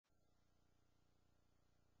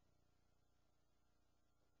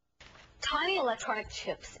Tiny electronic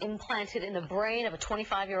chips implanted in the brain of a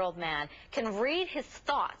 25-year-old man can read his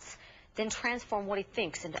thoughts, then transform what he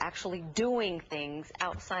thinks into actually doing things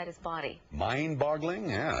outside his body. Mind-boggling?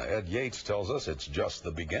 Yeah, Ed Yates tells us it's just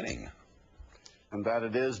the beginning. And that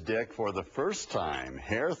it is, Dick. For the first time,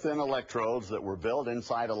 hair-thin electrodes that were built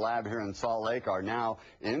inside a lab here in Salt Lake are now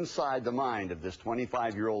inside the mind of this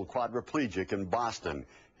 25-year-old quadriplegic in Boston.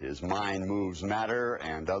 His mind moves matter,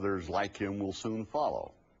 and others like him will soon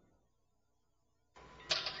follow.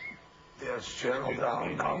 Yes, channel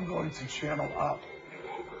down. Now I'm going to channel up.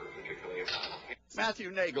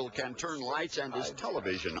 Matthew Nagel can turn lights and his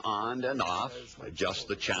television on and off, adjust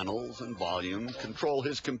the channels and volume, control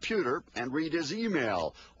his computer, and read his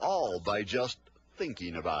email, all by just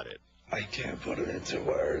thinking about it. I can't put it into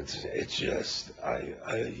words. It's just,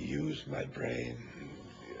 I use my brain.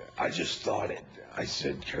 I just thought it. I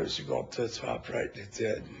said cursor go up to the top right, and it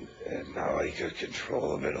did. And now I got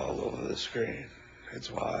control of it all over the screen.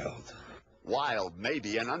 It's wild. Wild may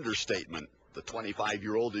be an understatement. The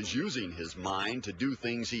 25-year-old is using his mind to do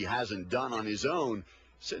things he hasn't done on his own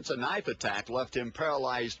since a knife attack left him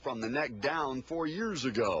paralyzed from the neck down 4 years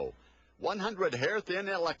ago. 100 hair-thin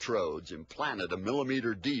electrodes implanted a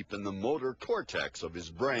millimeter deep in the motor cortex of his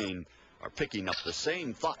brain are picking up the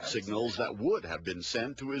same thought signals that would have been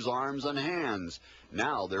sent to his arms and hands.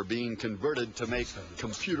 Now they're being converted to make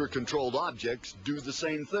computer-controlled objects do the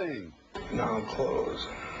same thing. Now close.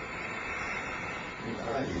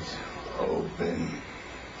 Eyes open.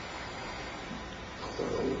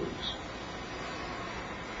 Close.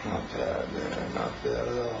 Not bad there, not bad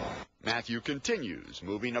at all. Matthew continues,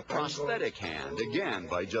 moving a prosthetic hand, again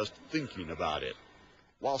by just thinking about it.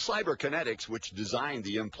 While Cyberkinetics, which designed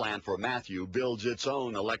the implant for Matthew, builds its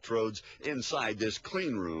own electrodes inside this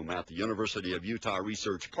clean room at the University of Utah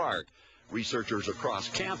Research Park, researchers across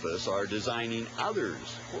campus are designing others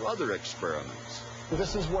for other experiments.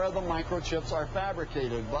 This is where the microchips are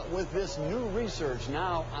fabricated, but with this new research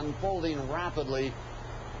now unfolding rapidly,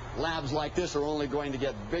 labs like this are only going to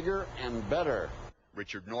get bigger and better.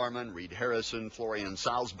 Richard Norman, Reed Harrison, Florian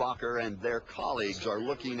Salzbacher, and their colleagues are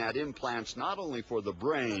looking at implants not only for the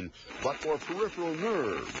brain, but for peripheral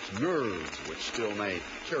nerves which still may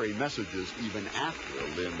carry messages even after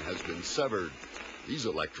a limb has been severed. These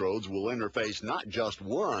electrodes will interface not just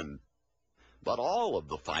one, but all of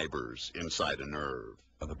the fibers inside a nerve.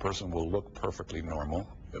 The person will look perfectly normal.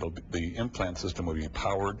 The implant system will be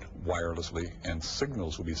powered wirelessly, and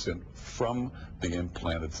signals will be sent from the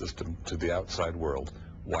implanted system to the outside world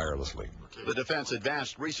wirelessly. The Defense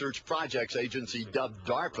Advanced Research Projects Agency, dubbed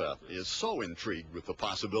DARPA, is so intrigued with the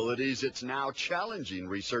possibilities it's now challenging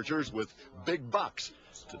researchers with big bucks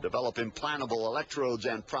to develop implantable electrodes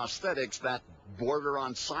and prosthetics that border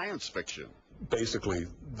on science fiction. Basically,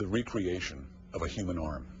 the recreation of a human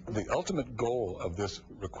arm. The ultimate goal of this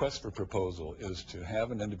request for proposal is to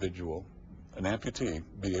have an individual, an amputee,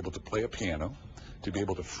 be able to play a piano, to be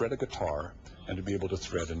able to fret a guitar, and to be able to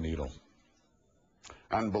thread a needle.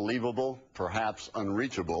 Unbelievable, perhaps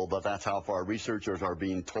unreachable, but that's how far researchers are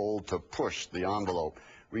being told to push the envelope.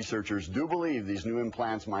 Researchers do believe these new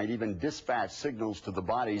implants might even dispatch signals to the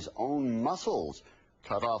body's own muscles,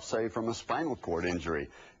 cut off, say, from a spinal cord injury.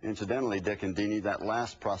 Incidentally, Dick and Deanie, that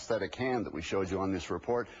last prosthetic hand that we showed you on this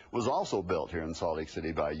report was also built here in Salt Lake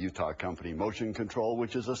City by Utah company Motion Control,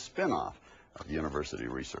 which is a spin-off of university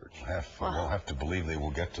research. We'll have to believe they will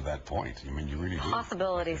get to that point. I mean, you really do.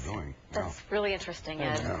 Possibilities. What they're doing. That's really interesting,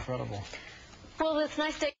 Ed. Yeah. Incredible. Well, it's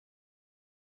nice to